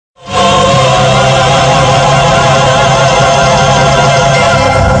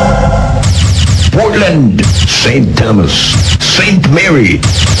St. Thomas, St. Mary,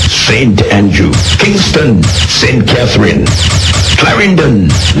 St. Andrew, Kingston, St. Catherine, Clarendon,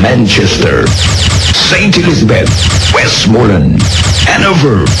 Manchester, St. Elizabeth, Westmoreland,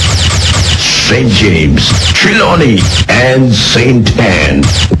 Hanover, St. James, Trelawney, and St. Anne.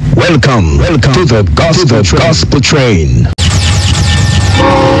 Welcome to the Gospel Train.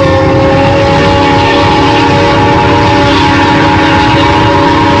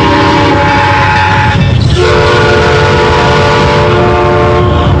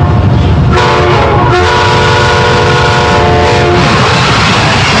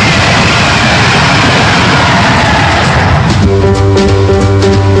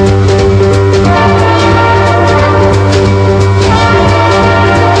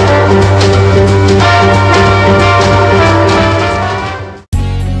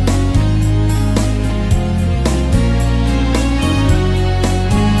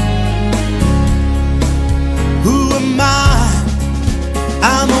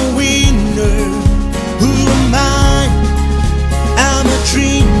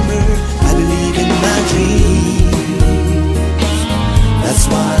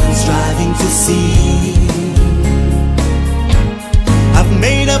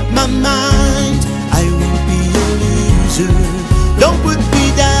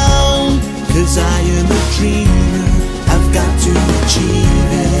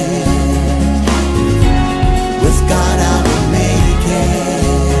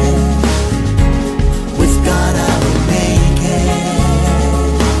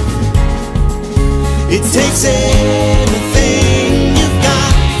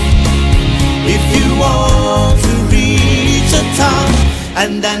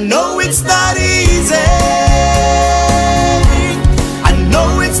 And I know it's not easy. I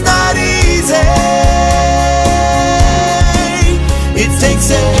know it's not easy. It takes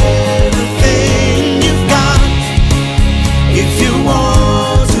everything you've got if you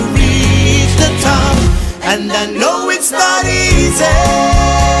want to reach the top. And I know it's not easy.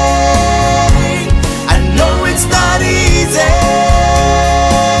 I know it's not easy.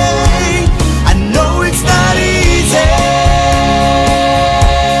 I know it's not easy.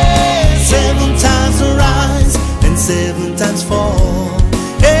 Seven times fall,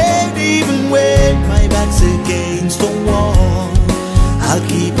 and even when my back's against the wall, I'll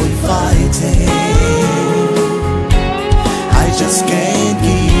keep on fighting. I just can't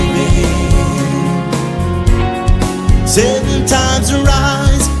give in. 7 times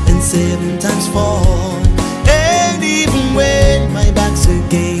rise and 7 times fall, and even when my back's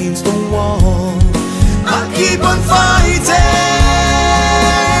against the wall, I'll keep on fighting.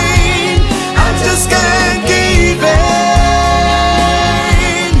 I just can't give in.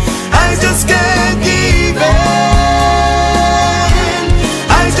 I just can't give in.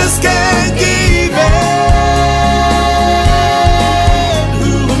 I just can't give in.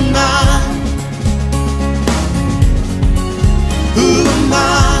 Who am I? Who am I?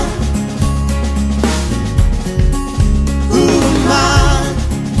 Who am I?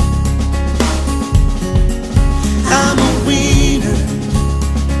 I'm a winner.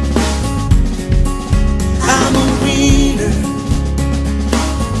 I'm a winner.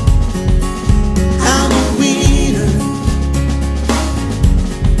 I'm a winner.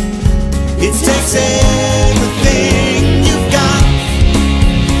 It takes everything you've got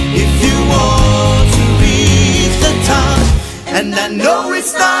if you want to reach the top. And I know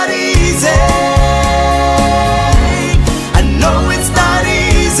it's not easy. I know it's not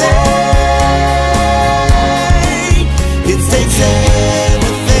easy. It takes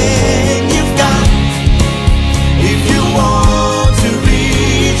everything you've got if you want to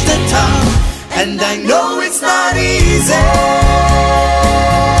reach the top. And I know it's not easy.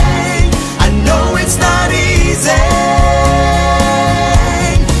 I know it's not easy.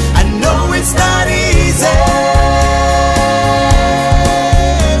 I know it's not easy.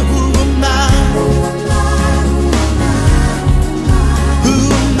 Who am I? Who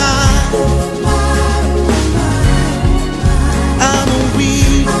am I? I'm a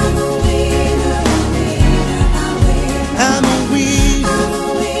winner. I'm a winner.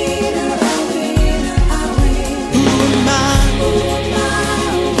 Who am I?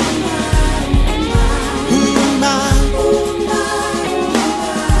 Who am I?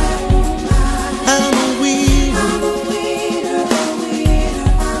 I'm a winner.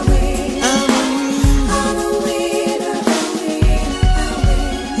 I'm a winner.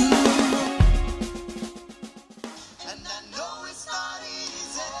 And I know it's not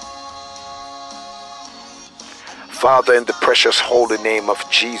easy. Father, in the precious holy name of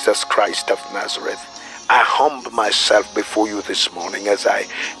Jesus Christ of Nazareth, I humble myself before you this morning as I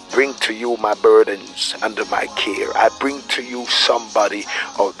bring to you my burdens under my care. I bring to you somebody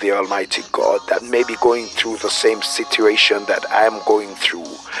of the Almighty God that may be going through the same situation that I am going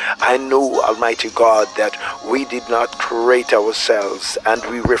through. I know, Almighty God, that we did not create ourselves, and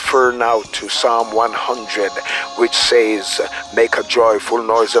we refer now to Psalm 100, which says, make a joyful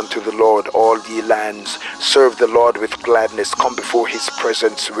noise unto the Lord, all ye lands. Serve the Lord with gladness. Come before his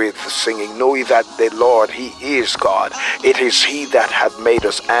presence with singing. Know ye that the Lord, he is God. It is he that hath made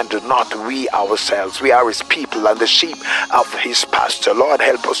us, and not we ourselves. We are his people and the sheep of his pasture. Lord,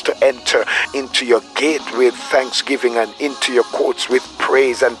 help us to enter into your gate with thanksgiving and into your courts with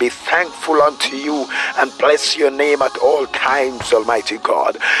praise, and be thankful unto you and bless your name at all times, Almighty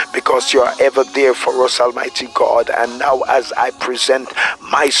God, because you are ever there for us, Almighty God. And now as I present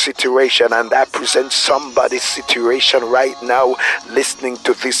my situation, and I present somebody's situation right now, listening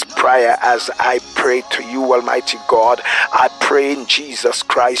to this prayer as I pray to you, Almighty God, I pray in Jesus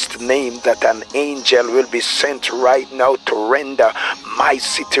Christ's name that an angel will be sent right now to render my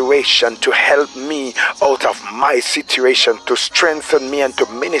situation, to help me out of my situation, to strengthen me and to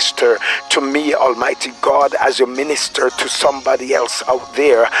minister to me, Almighty God, as you minister to somebody else out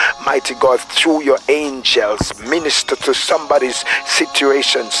there, mighty God, through your angels. Minister to somebody's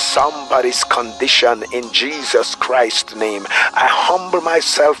situation, somebody's condition, in Jesus Christ's name. I humble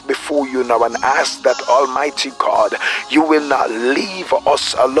myself before you now and ask that, Almighty God, you will not leave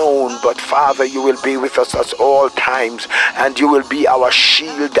us alone, but Father, you will be with us at all times, and you will be our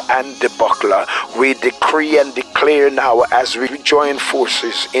shield and the buckler. We decree and declare now as we join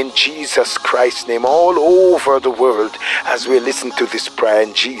forces in Jesus Christ's name all over the world as we listen to this prayer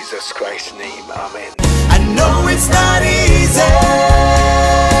in Jesus Christ's name. Amen. I know it's not easy.